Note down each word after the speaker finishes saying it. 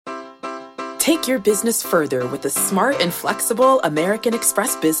Take your business further with the smart and flexible American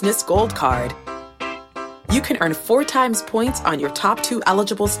Express Business Gold Card. You can earn 4 times points on your top 2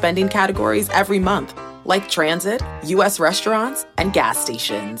 eligible spending categories every month, like transit, U.S. restaurants, and gas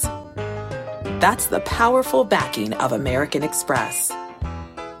stations. That's the powerful backing of American Express.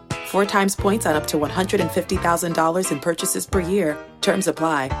 4 times points on up to $150,000 in purchases per year. Terms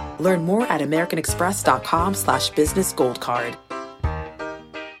apply. Learn more at americanexpress.com/businessgoldcard.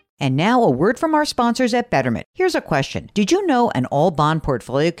 And now a word from our sponsors at Betterment. Here's a question. Did you know an all-bond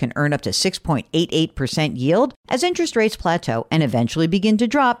portfolio can earn up to 6.88% yield? As interest rates plateau and eventually begin to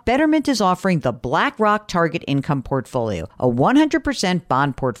drop, Betterment is offering the BlackRock Target Income Portfolio, a 100%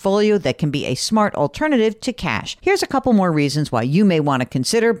 bond portfolio that can be a smart alternative to cash. Here's a couple more reasons why you may want to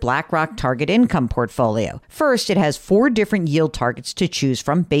consider BlackRock Target Income Portfolio. First, it has 4 different yield targets to choose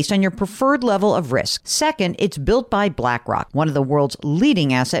from based on your preferred level of risk. Second, it's built by BlackRock, one of the world's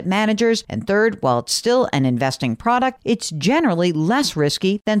leading asset managers. And third, while it's still an investing product, it's generally less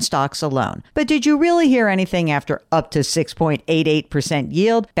risky than stocks alone. But did you really hear anything after up to 6.88%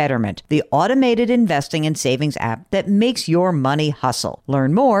 yield? Betterment, the automated investing and savings app that makes your money hustle.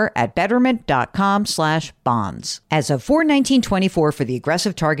 Learn more at betterment.com/bonds. As of 4/19/24 for the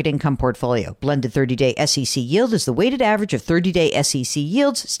aggressive target income portfolio, blended 30-day SEC yield is the weighted average of 30-day SEC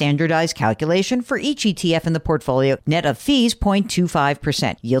yields, standardized calculation for each ETF in the portfolio, net of fees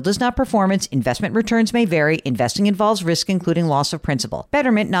 0.25%. Yield is not performance. Investment returns may vary. Investing involves risk, including loss of principal.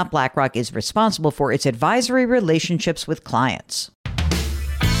 Betterment, not BlackRock, is responsible for its advisory relationships with clients.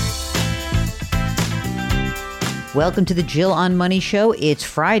 Welcome to the Jill on Money Show. It's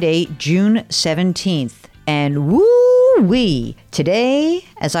Friday, June 17th. And woo-wee! Today,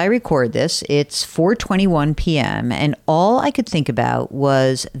 as I record this, it's 4:21 p.m. and all I could think about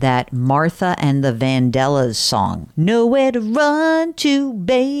was that Martha and the Vandellas song. Nowhere to run to,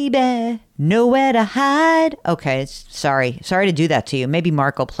 baby. Nowhere to hide. Okay, sorry to do that to you. Maybe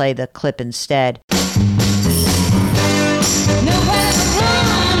Mark will play the clip instead. Nowhere to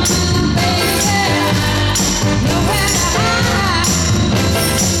run to, baby. Nowhere to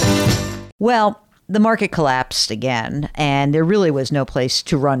hide. Well, the market collapsed again, and there really was no place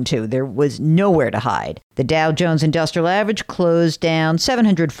to run to. There was nowhere to hide. The Dow Jones Industrial Average closed down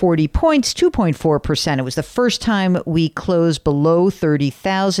 740 points, 2.4%. It was the first time we closed below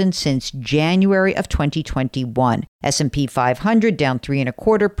 30,000 since January of 2021. S&P 500 down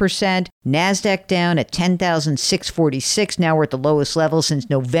 3.25%. NASDAQ down at 10,646. Now we're at the lowest level since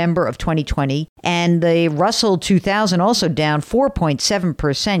November of 2020. And the Russell 2000 also down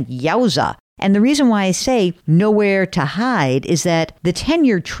 4.7%. Yowza. And the reason why I say nowhere to hide is that the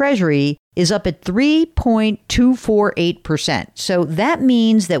 10-year Treasury is up at 3.248%. So that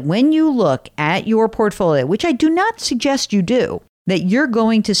means that when you look at your portfolio, which I do not suggest you do, that you're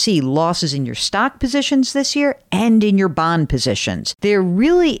going to see losses in your stock positions this year and in your bond positions. There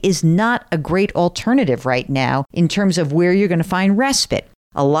really is not a great alternative right now in terms of where you're going to find respite.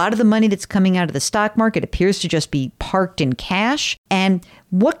 A lot of the money that's coming out of the stock market appears to just be parked in cash. And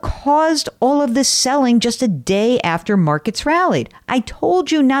what caused all of this selling just a day after markets rallied? I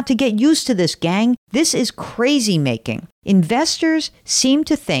told you not to get used to this, gang. This is crazy making. Investors seem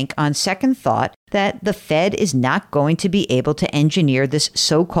to think on second thought that the Fed is not going to be able to engineer this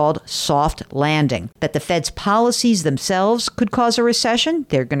so-called soft landing, that the Fed's policies themselves could cause a recession.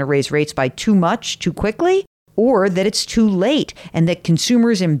 They're going to raise rates by too much, too quickly. Or that it's too late and that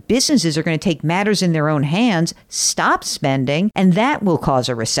consumers and businesses are going to take matters in their own hands, stop spending, and that will cause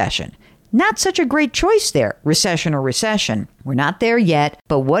a recession. Not such a great choice there, recession or recession. We're not there yet,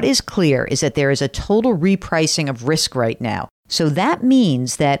 but what is clear is that there is a total repricing of risk right now. So that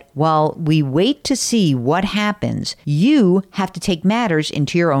means that while we wait to see what happens, you have to take matters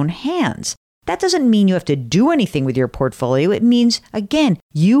into your own hands. That doesn't mean you have to do anything with your portfolio. It means, again,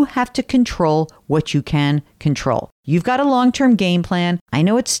 you have to control what you can control. You've got a long-term game plan. I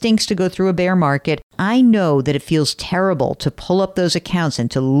know it stinks to go through a bear market. I know that it feels terrible to pull up those accounts and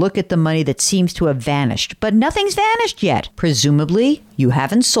to look at the money that seems to have vanished, but nothing's vanished yet. Presumably, you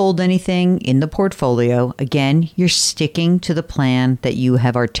haven't sold anything in the portfolio. Again, you're sticking to the plan that you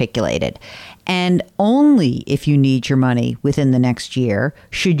have articulated. And only if you need your money within the next year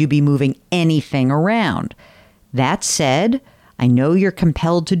should you be moving anything around. That said, I know you're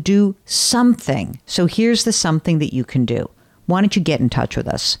compelled to do something. So here's the something that you can do. Why don't you get in touch with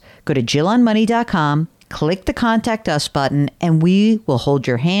us? Go to JillOnMoney.com, click the Contact Us button and we will hold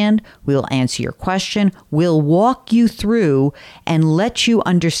your hand. We'll answer your question. We'll walk you through and let you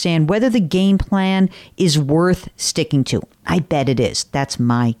understand whether the game plan is worth sticking to. I bet it is. That's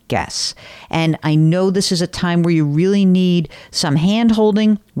my guess. And I know this is a time where you really need some hand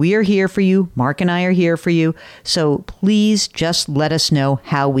holding. We are here for you. Mark and I are here for you. So please just let us know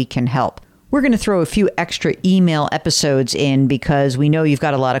how we can help. We're going to throw a few extra email episodes in because we know you've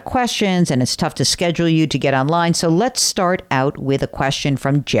got a lot of questions and it's tough to schedule you to get online. So let's start out with a question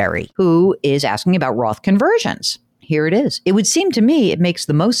from Jerry, who is asking about Roth conversions. Here it is. It would seem to me it makes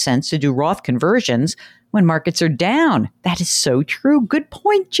the most sense to do Roth conversions when markets are down. That is so true. Good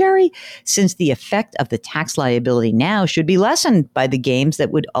point, Jerry. Since the effect of the tax liability now should be lessened by the gains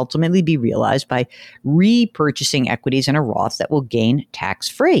that would ultimately be realized by repurchasing equities in a Roth that will gain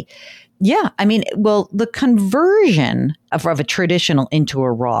tax-free. Yeah, I mean, well, the conversion of a traditional into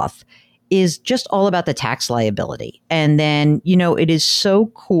a Roth is just all about the tax liability. And then, it is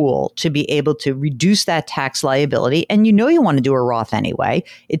so cool to be able to reduce that tax liability. And you want to do a Roth anyway.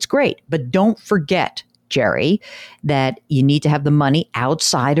 It's great. But don't forget, Jerry, that you need to have the money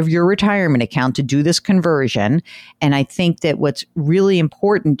outside of your retirement account to do this conversion. And I think that what's really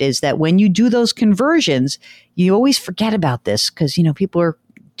important is that when you do those conversions, you always forget about this because, people are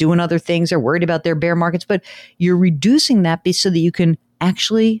doing other things or worried about their bear markets, but you're reducing that so that you can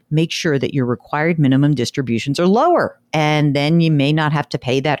actually make sure that your required minimum distributions are lower. And then you may not have to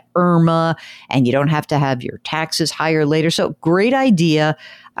pay that IRMA and you don't have to have your taxes higher later. So great idea.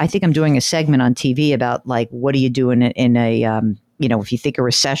 I think I'm doing a segment on TV about what do you do in a if you think a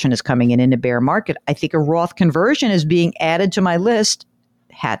recession is coming in a bear market. I think a Roth conversion is being added to my list.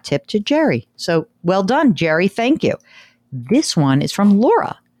 Hat tip to Jerry. So well done, Jerry. Thank you. This one is from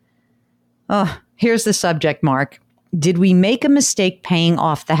Laura. Oh, here's the subject, Mark. Did we make a mistake paying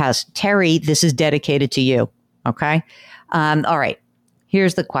off the house? Terry, this is dedicated to you. Okay. All right.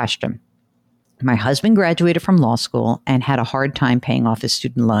 Here's the question. My husband graduated from law school and had a hard time paying off his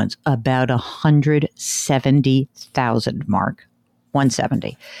student loans. About $170,000, Mark.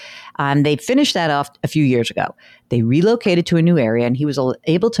 170. They finished that off a few years ago. They relocated to a new area and he was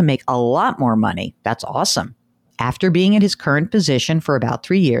able to make a lot more money. That's awesome. After being in his current position for about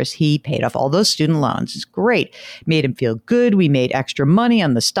 3 years, he paid off all those student loans. It's great. Made him feel good. We made extra money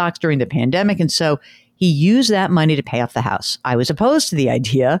on the stocks during the pandemic. And so he used that money to pay off the house. I was opposed to the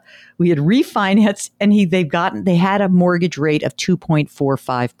idea. We had refinanced and they had a mortgage rate of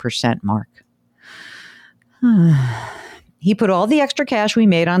 2.45%, Mark. He put all the extra cash we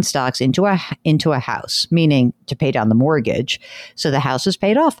made on stocks into a house, meaning to pay down the mortgage. So the house is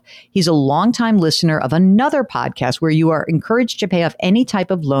paid off. He's a longtime listener of another podcast where you are encouraged to pay off any type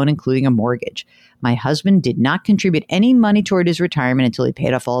of loan, including a mortgage. My husband did not contribute any money toward his retirement until he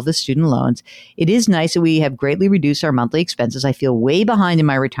paid off all of his student loans. It is nice that we have greatly reduced our monthly expenses. I feel way behind in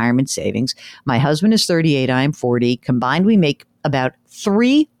my retirement savings. My husband is 38. I am 40. Combined, we make about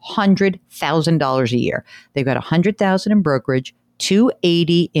 $300,000 a year. They've got $100,000 in brokerage,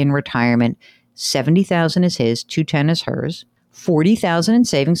 $280,000 in retirement, $70,000 is his, $210,000 is hers, $40,000 in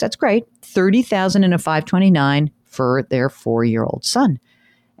savings. That's great. $30,000 in a 529 for their 4-year-old son.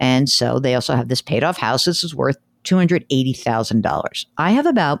 And so they also have this paid off house. This is worth $280,000. I have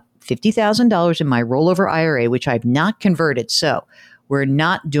about $50,000 in my rollover IRA, which I've not converted. So we're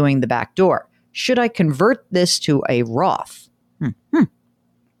not doing the back door. Should I convert this to a Roth?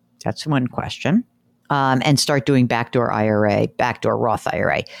 That's one question. And start doing backdoor Roth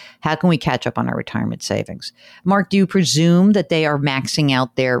IRA. How can we catch up on our retirement savings? Mark, do you presume that they are maxing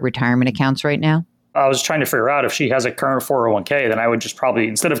out their retirement accounts right now? I was trying to figure out if she has a current 401k, then I would just probably,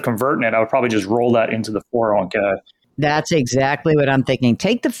 instead of converting it, I would probably just roll that into the 401k. That's exactly what I'm thinking.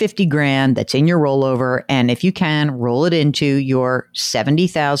 Take the $50,000 that's in your rollover, and if you can, roll it into your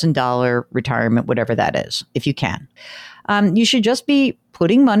 $70,000 retirement, whatever that is, if you can. You should just be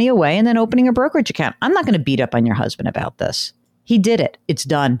putting money away and then opening a brokerage account. I'm not going to beat up on your husband about this. He did it. It's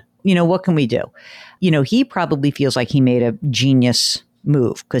done. What can we do? He probably feels like he made a genius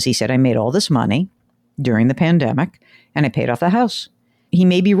move because he said, I made all this money during the pandemic and I paid off the house. He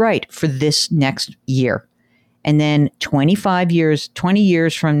may be right for this next year. And then 20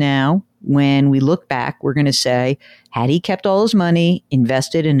 years from now, when we look back, we're going to say, had he kept all his money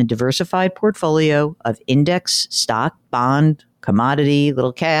invested in a diversified portfolio of index, stock, bond, commodity,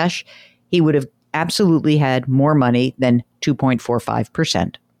 little cash, he would have absolutely had more money than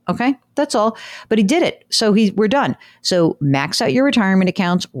 2.45%. Okay, that's all. But he did it. So we're done. So max out your retirement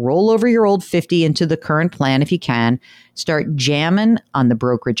accounts, roll over your old 50 into the current plan if you can, start jamming on the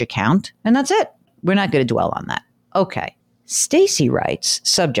brokerage account, and that's it. We're not going to dwell on that. Okay. Stacy writes,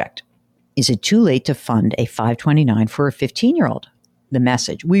 subject, Is it too late to fund a 529 for a 15-year-old? The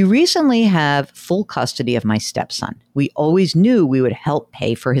message: we recently have full custody of my stepson. We always knew we would help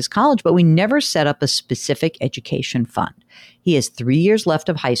pay for his college, but we never set up a specific education fund. He has 3 years left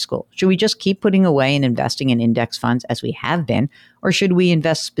of high school. Should we just keep putting away and investing in index funds as we have been, or should we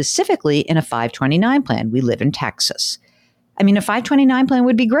invest specifically in a 529 plan? We live in Texas. I mean, a 529 plan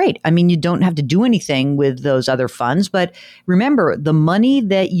would be great. I mean, you don't have to do anything with those other funds, but remember, the money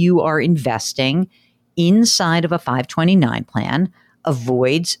that you are investing inside of a 529 plan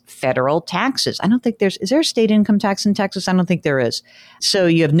avoids federal taxes. I don't think is there a state income tax in Texas? I don't think there is. So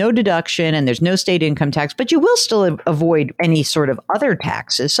you have no deduction and there's no state income tax, but you will still avoid any sort of other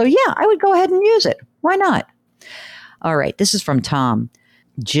taxes. So yeah, I would go ahead and use it. Why not? All right. This is from Tom.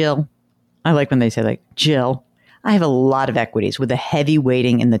 Jill. I like when they say Jill, I have a lot of equities with a heavy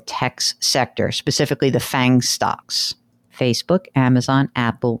weighting in the tech sector, specifically the FANG stocks: Facebook, Amazon,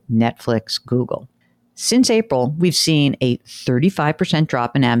 Apple, Netflix, Google. Since April, we've seen a 35%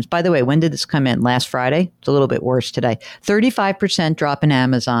 drop in Amazon. By the way, when did this come in? Last Friday? It's a little bit worse today. 35% drop in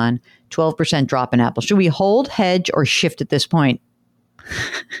Amazon, 12% drop in Apple. Should we hold, hedge, or shift at this point?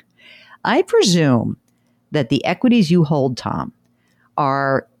 I presume that the equities you hold, Tom,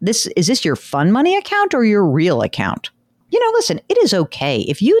 is this your fun money account or your real account? Listen, it is okay.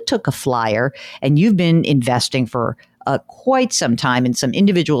 If you took a flyer and you've been investing for quite some time in some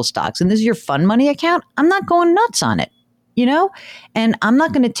individual stocks, and this is your fun money account, I'm not going nuts on it, and I'm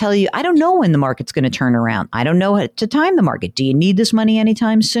not going to tell you, I don't know when the market's going to turn around. I don't know how to time the market. Do you need this money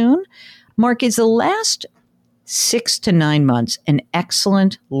anytime soon? Mark, is the last 6 to 9 months an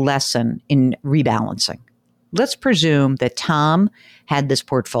excellent lesson in rebalancing. Let's presume that Tom had this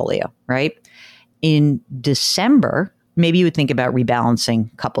portfolio, right? In December, maybe you would think about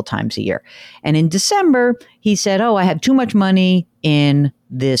rebalancing a couple times a year. And in December, he said, I have too much money in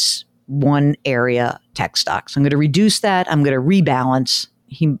this one area, tech stocks. I'm going to reduce that. I'm going to rebalance.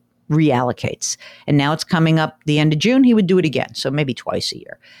 He reallocates. And now it's coming up the end of June. He would do it again. So maybe twice a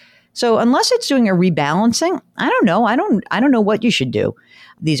year. So unless it's doing a rebalancing, I don't know. I don't know what you should do.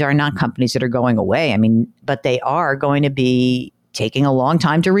 These are not companies that are going away. I mean, but they are going to be taking a long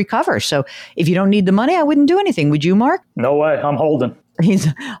time to recover. So if you don't need the money, I wouldn't do anything. Would you, Mark? No way. I'm holding. He's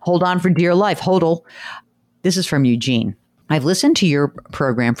hold on for dear life. Hodl. This is from Eugene. I've listened to your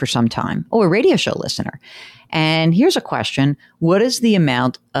program for some time. Oh, a radio show listener. And here's a question. What is the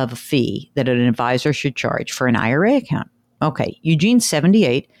amount of a fee that an advisor should charge for an IRA account? Okay. Eugene's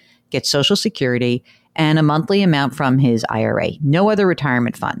 78, gets Social Security and a monthly amount from his IRA. No other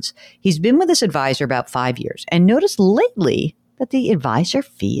retirement funds. He's been with this advisor about 5 years and noticed lately that the advisor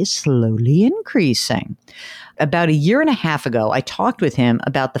fee is slowly increasing. About a year and a half ago, I talked with him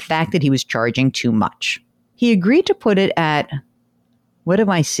about the fact that he was charging too much. He agreed to put it at, what am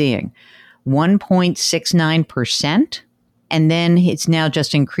I seeing? 1.69%. And then it's now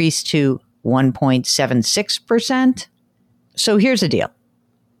just increased to 1.76%. So here's the deal.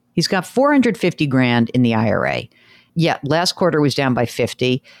 He's got $450,000 in the IRA. Yeah, last quarter was down by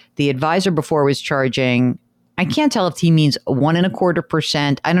 50. The advisor before was charging, I can't tell if he means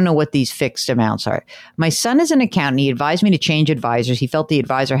 1.25%. I don't know what these fixed amounts are. My son is an accountant. He advised me to change advisors. He felt the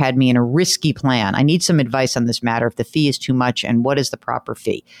advisor had me in a risky plan. I need some advice on this matter, if the fee is too much and what is the proper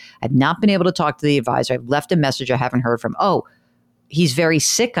fee. I've not been able to talk to the advisor. I've left a message I haven't heard from. Oh, he's very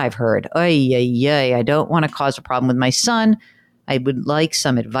sick, I've heard. I don't want to cause a problem with my son. I would like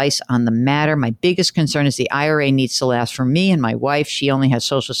some advice on the matter. My biggest concern is the IRA needs to last for me and my wife. She only has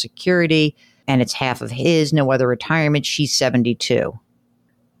Social Security and it's half of his, no other retirement. She's 72.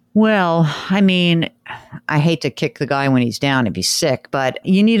 Well, I mean, I hate to kick the guy when he's down if he's sick, but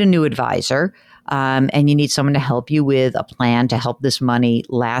you need a new advisor and you need someone to help you with a plan to help this money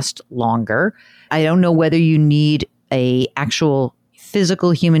last longer. I don't know whether you need a actual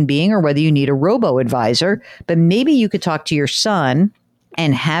physical human being or whether you need a robo-advisor, but maybe you could talk to your son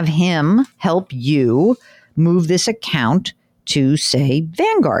and have him help you move this account to, say,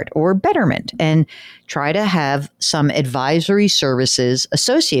 Vanguard or Betterment and try to have some advisory services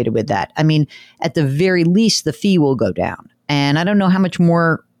associated with that. I mean, at the very least, the fee will go down. And I don't know how much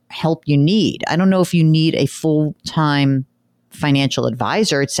more help you need. I don't know if you need a full-time financial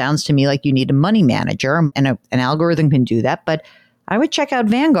advisor. It sounds to me like you need a money manager, and an algorithm can do that, but I would check out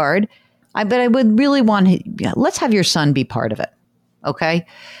Vanguard. But I would really let's have your son be part of it. Okay?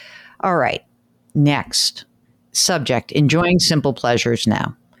 All right. Next subject, enjoying simple pleasures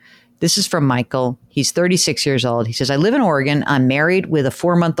now. This is from Michael. He's 36 years old. He says, I live in Oregon. I'm married with a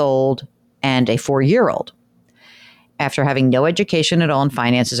 4-month-old and a 4-year-old. After having no education at all in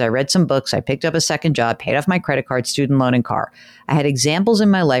finances, I read some books, I picked up a second job, paid off my credit card, student loan, and car. I had examples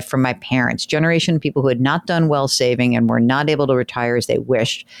in my life from my parents, generation of people who had not done well saving and were not able to retire as they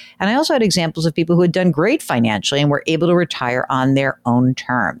wished. And I also had examples of people who had done great financially and were able to retire on their own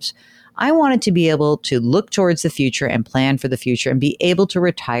terms. I wanted to be able to look towards the future and plan for the future and be able to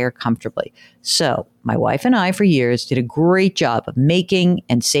retire comfortably. So my wife and I, for years, did a great job of making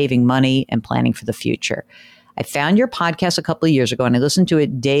and saving money and planning for the future. I found your podcast a couple of years ago and I listened to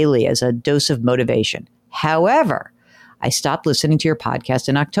it daily as a dose of motivation. However, I stopped listening to your podcast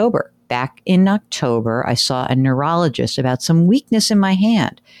in October. Back in October, I saw a neurologist about some weakness in my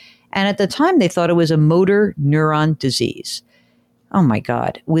hand. And at the time, they thought it was a motor neuron disease. Oh my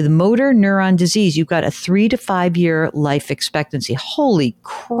God. With motor neuron disease, you've got a 3 to 5 year life expectancy. Holy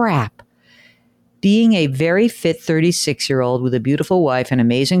crap. Being a very fit 36-year-old with a beautiful wife, an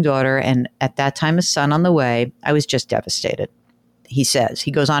amazing daughter, and at that time a son on the way, I was just devastated. He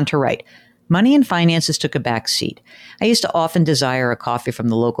goes on to write, money and finances took a back seat. I used to often desire a coffee from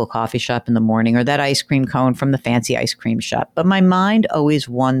the local coffee shop in the morning or that ice cream cone from the fancy ice cream shop, but my mind always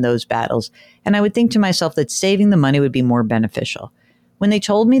won those battles, and I would think to myself that saving the money would be more beneficial. When they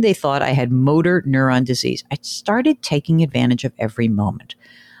told me they thought I had motor neuron disease, I started taking advantage of every moment.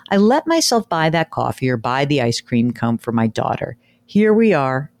 I let myself buy that coffee or buy the ice cream cone for my daughter. Here we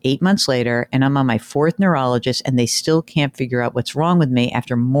are, 8 months later, and I'm on my 4th neurologist, and they still can't figure out what's wrong with me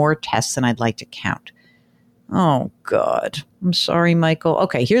after more tests than I'd like to count. Oh, God. I'm sorry, Michael.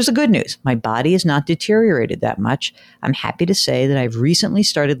 Okay, here's the good news. My body has not deteriorated that much. I'm happy to say that I've recently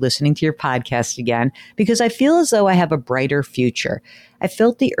started listening to your podcast again because I feel as though I have a brighter future. I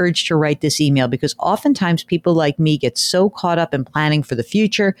felt the urge to write this email because oftentimes people like me get so caught up in planning for the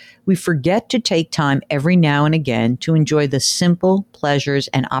future, we forget to take time every now and again to enjoy the simple pleasures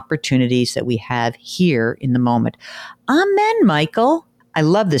and opportunities that we have here in the moment. Amen, Michael. I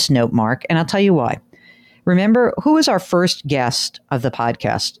love this note, Mark, and I'll tell you why. Remember, who was our first guest of the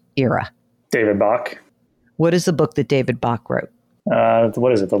podcast era? David Bach. What is the book that David Bach wrote?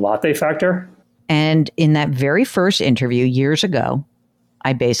 What is it? The Latte Factor? And in that very first interview years ago,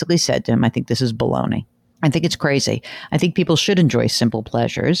 I basically said to him, I think this is baloney. I think it's crazy. I think people should enjoy simple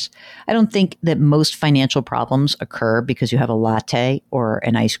pleasures. I don't think that most financial problems occur because you have a latte or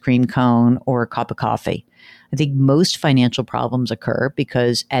an ice cream cone or a cup of coffee. I think most financial problems occur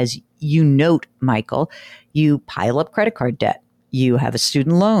because, as you note, Michael, you pile up credit card debt. You have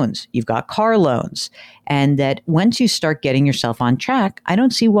student loans. You've got car loans. And that once you start getting yourself on track, I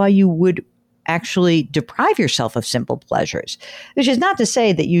don't see why you would actually deprive yourself of simple pleasures, which is not to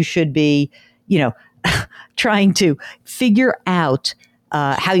say that you should be, trying to figure out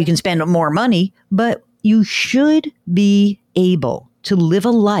how you can spend more money, but you should be able to live a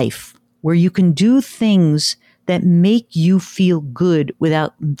life where you can do things that make you feel good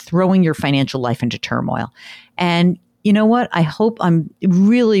without throwing your financial life into turmoil. And you know what? I hope I'm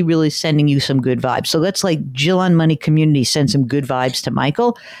really, really sending you some good vibes. So let's Jill on Money community send some good vibes to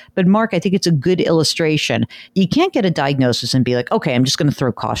Michael. But Mark, I think it's a good illustration. You can't get a diagnosis and be like, okay, I'm just going to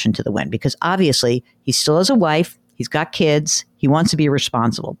throw caution to the wind, because obviously he still has a wife. He's got kids. He wants to be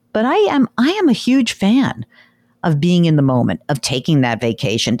responsible. But I am a huge fan of being in the moment, of taking that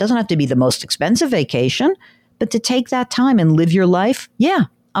vacation. It doesn't have to be the most expensive vacation, but to take that time and live your life. Yeah,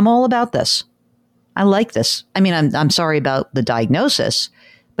 I'm all about this. I like this. I mean, I'm sorry about the diagnosis,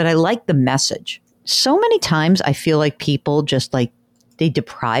 but I like the message. So many times I feel like people just they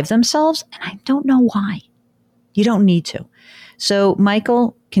deprive themselves, and I don't know why. You don't need to. So,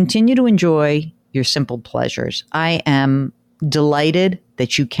 Michael, continue to enjoy your simple pleasures. I am delighted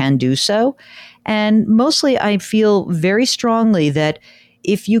that you can do so. And mostly I feel very strongly that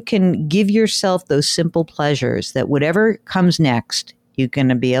if you can give yourself those simple pleasures, that whatever comes next, you're going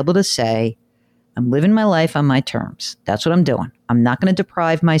to be able to say, I'm living my life on my terms. That's what I'm doing. I'm not going to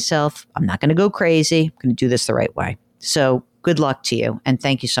deprive myself. I'm not going to go crazy. I'm going to do this the right way. So good luck to you. And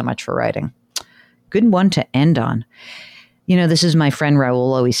thank you so much for writing. Good one to end on. This is my friend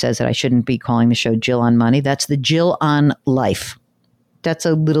Raul always says that I shouldn't be calling the show Jill on Money. That's the Jill on Life. That's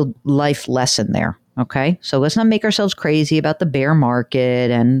a little life lesson there. Okay. So let's not make ourselves crazy about the bear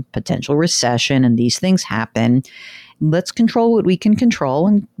market and potential recession, and these things happen. Let's control what we can control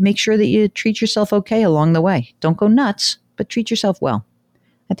and make sure that you treat yourself okay along the way. Don't go nuts, but treat yourself well.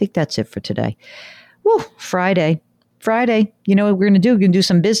 I think that's it for today. Woo, Friday. Friday. You know what we're going to do? We're going to do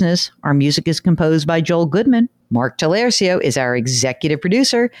some business. Our music is composed by Joel Goodman. Mark Talercio is our executive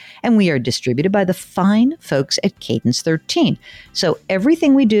producer, and we are distributed by the fine folks at Cadence 13. So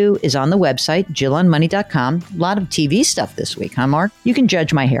everything we do is on the website, JillOnMoney.com. A lot of TV stuff this week, huh, Mark? You can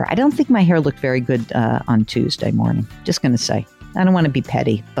judge my hair. I don't think my hair looked very good on Tuesday morning. Just going to say. I don't want to be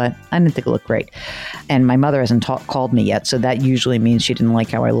petty, but I didn't think it looked great. And my mother hasn't called me yet, so that usually means she didn't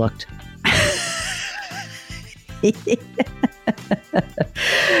like how I looked.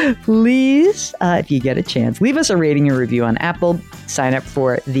 Please, if you get a chance, leave us a rating and review on Apple. Sign up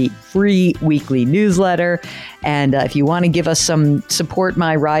for the free weekly newsletter. And if you want to give us some support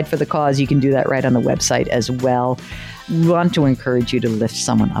my ride for the cause, you can do that right on the website as well. We want to encourage you to lift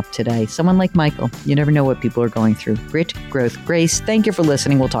someone up today. Someone like Michael. You never know what people are going through. Grit, growth, grace. Thank you for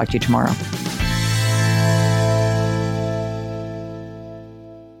listening. We'll talk to you tomorrow.